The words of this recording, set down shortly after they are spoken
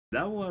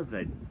That was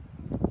like,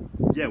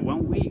 yeah,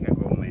 1 week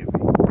ago maybe.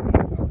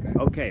 Okay.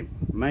 Okay,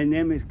 my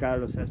name is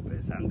Carlos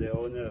Cespedes. I'm the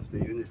owner of the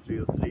Unit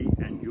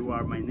 303, and you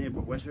are my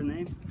neighbor. What's your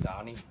name?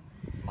 Donnie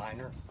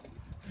Minor.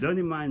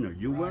 Donnie Minor.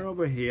 You were Right.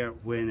 over here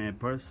when a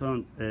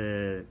person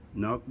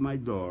knocked my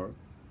door,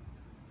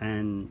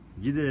 and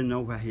you didn't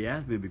know what he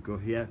asked me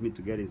because he asked me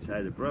to get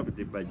inside the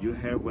property, but you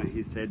heard when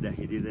he said that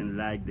he didn't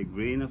like the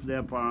green of the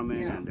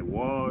apartment Yeah. and the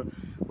wall,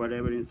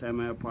 whatever inside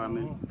my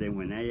apartment. Then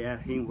when I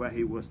asked him what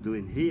he was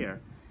doing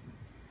here,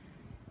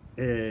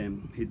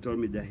 he told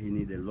me that he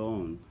needed a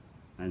loan,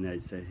 and I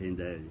said him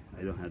that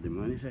I don't have the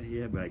money right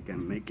here, but I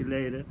can make it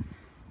later.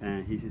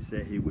 And he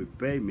said he would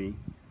pay me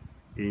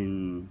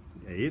in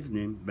the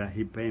evening, but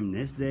he paid him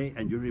next day.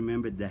 And you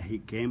remember that he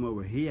came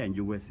over here, and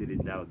you were sitting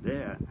down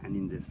there, and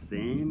in the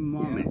same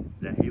moment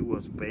that he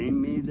was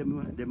paying me the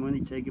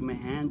money, shaking my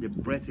hand, the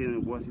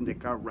president was in the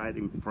car right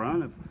in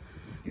front of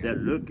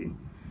them looking.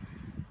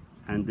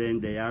 And then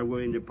they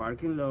were in the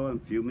parking lot,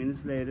 and a few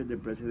minutes later, the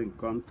president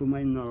come to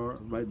my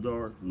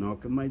door,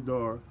 knock on my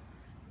door,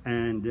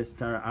 and they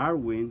start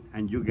arguing,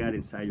 and you got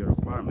inside your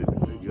apartment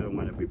because you don't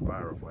want to be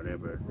part of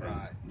whatever.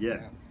 Right.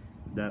 Yeah,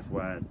 that's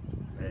what.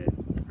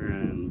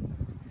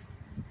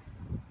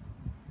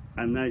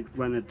 And I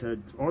want to tell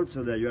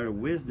also that you are a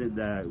witness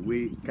that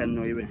we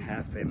cannot even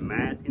have a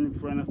mat in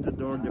front of the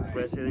door. The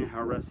president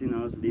harassing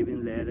us,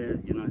 leaving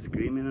letters,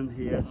 screaming on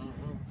here.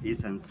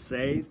 It's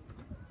unsafe.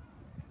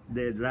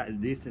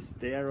 This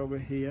stair over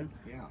here,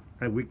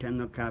 and we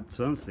cannot cap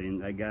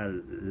something. I got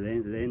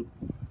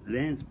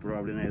lens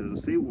problem. I don't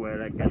see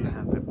where I can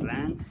have a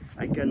plan.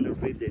 I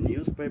cannot read the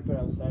newspaper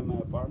outside my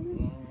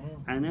apartment.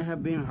 And I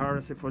have been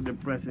harassed for the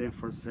president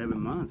for 7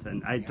 months.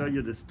 And I told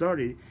you the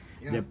story.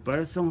 The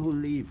person who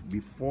lived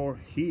before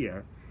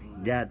here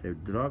got a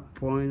drug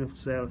point of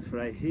sales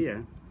right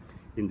here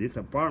in this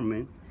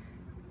apartment.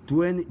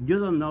 You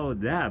don't know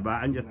that,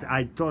 but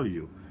I told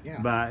you.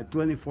 But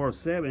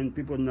 24/7,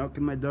 people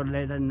knocking my door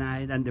late at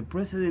night, and the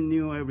president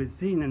knew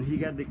everything, and he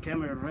got the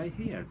camera right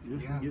here.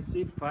 You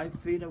see, 5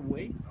 feet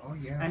away. Oh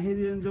yeah. And he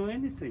didn't do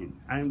anything.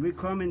 And we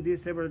comment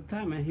this several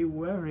times, and he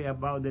worried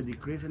about the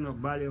decreasing of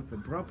value of the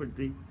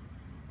property.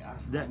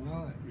 I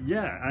know it.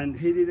 Yeah, and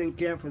he didn't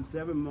care for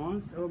 7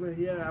 months over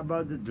here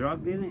about the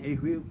drug dealing.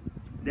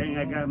 Then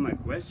I got my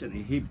question: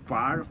 is he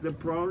part of the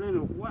problem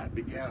or what?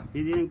 Because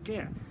he didn't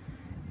care.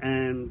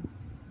 And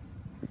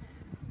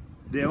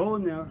the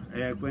owner,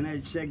 when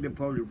I check the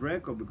public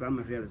record, because I'm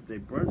a real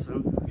estate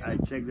person, I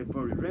check the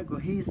public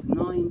record. He's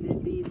not in the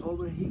deed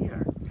over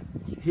here.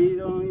 He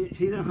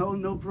don't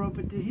own no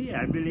property here.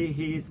 I believe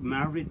he is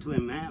married to a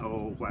man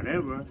or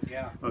whatever,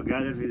 or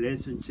got a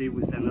relationship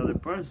with another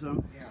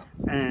person,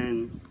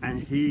 and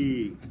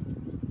he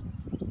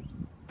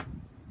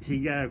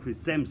got the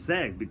same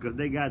sex because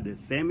they got the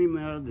same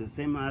email, the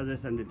same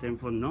address, and the same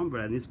phone number,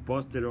 and it's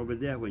posted over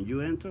there when you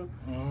enter.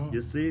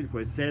 You see it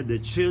where it said the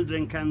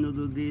children cannot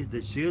do this,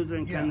 the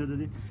children cannot do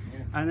this.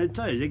 And I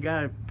told you, they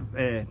got.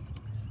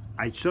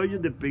 I show you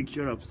the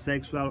picture of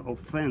sexual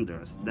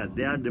offenders, that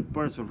they are the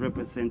person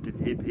represented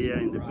here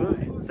in the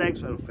building.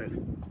 Sexual offenders.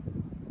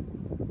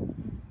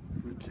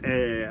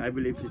 I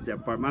believe it's the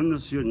apartment. I'm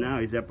not sure now.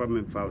 It's the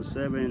apartment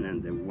 507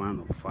 and the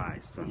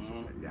 105,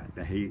 something like that.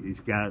 That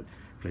he's got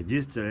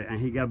registered, and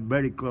he got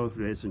very close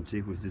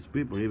relationship with these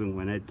people. Even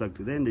when I talked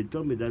to them, they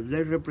told me that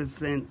they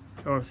represent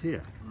us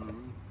here.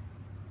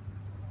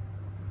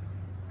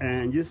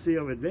 And you see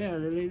over there,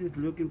 the lady's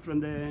looking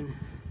from the.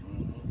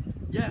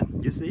 Yeah,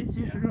 you see,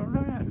 she's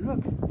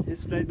look,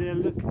 she's right there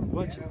looking,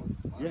 watching.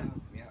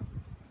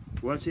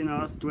 Watching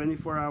us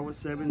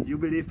 24/7. You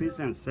believe it's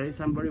unsafe?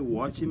 Somebody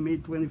watching me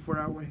 24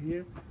 hours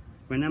here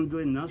when I'm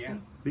doing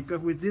nothing?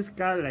 Because with this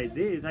car like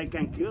this, I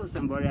can kill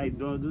somebody. I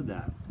don't do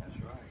that. That's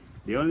right.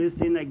 The only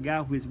thing I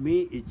got with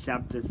me is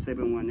Chapter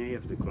 718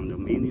 of the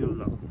condominium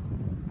law.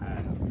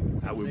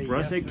 I will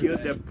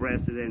prosecute the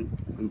president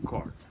in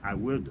court. I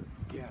will do.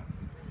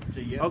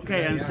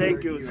 Okay, and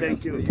thank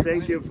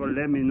you for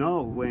letting me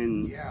know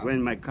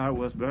when my car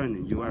was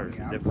burning. You are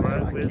the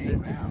first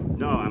witness.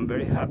 No, I'm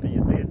very happy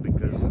you did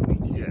because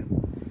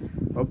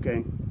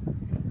okay.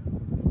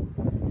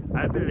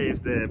 I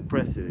believe the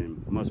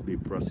president must be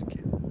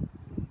prosecuted.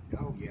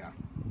 Oh yeah.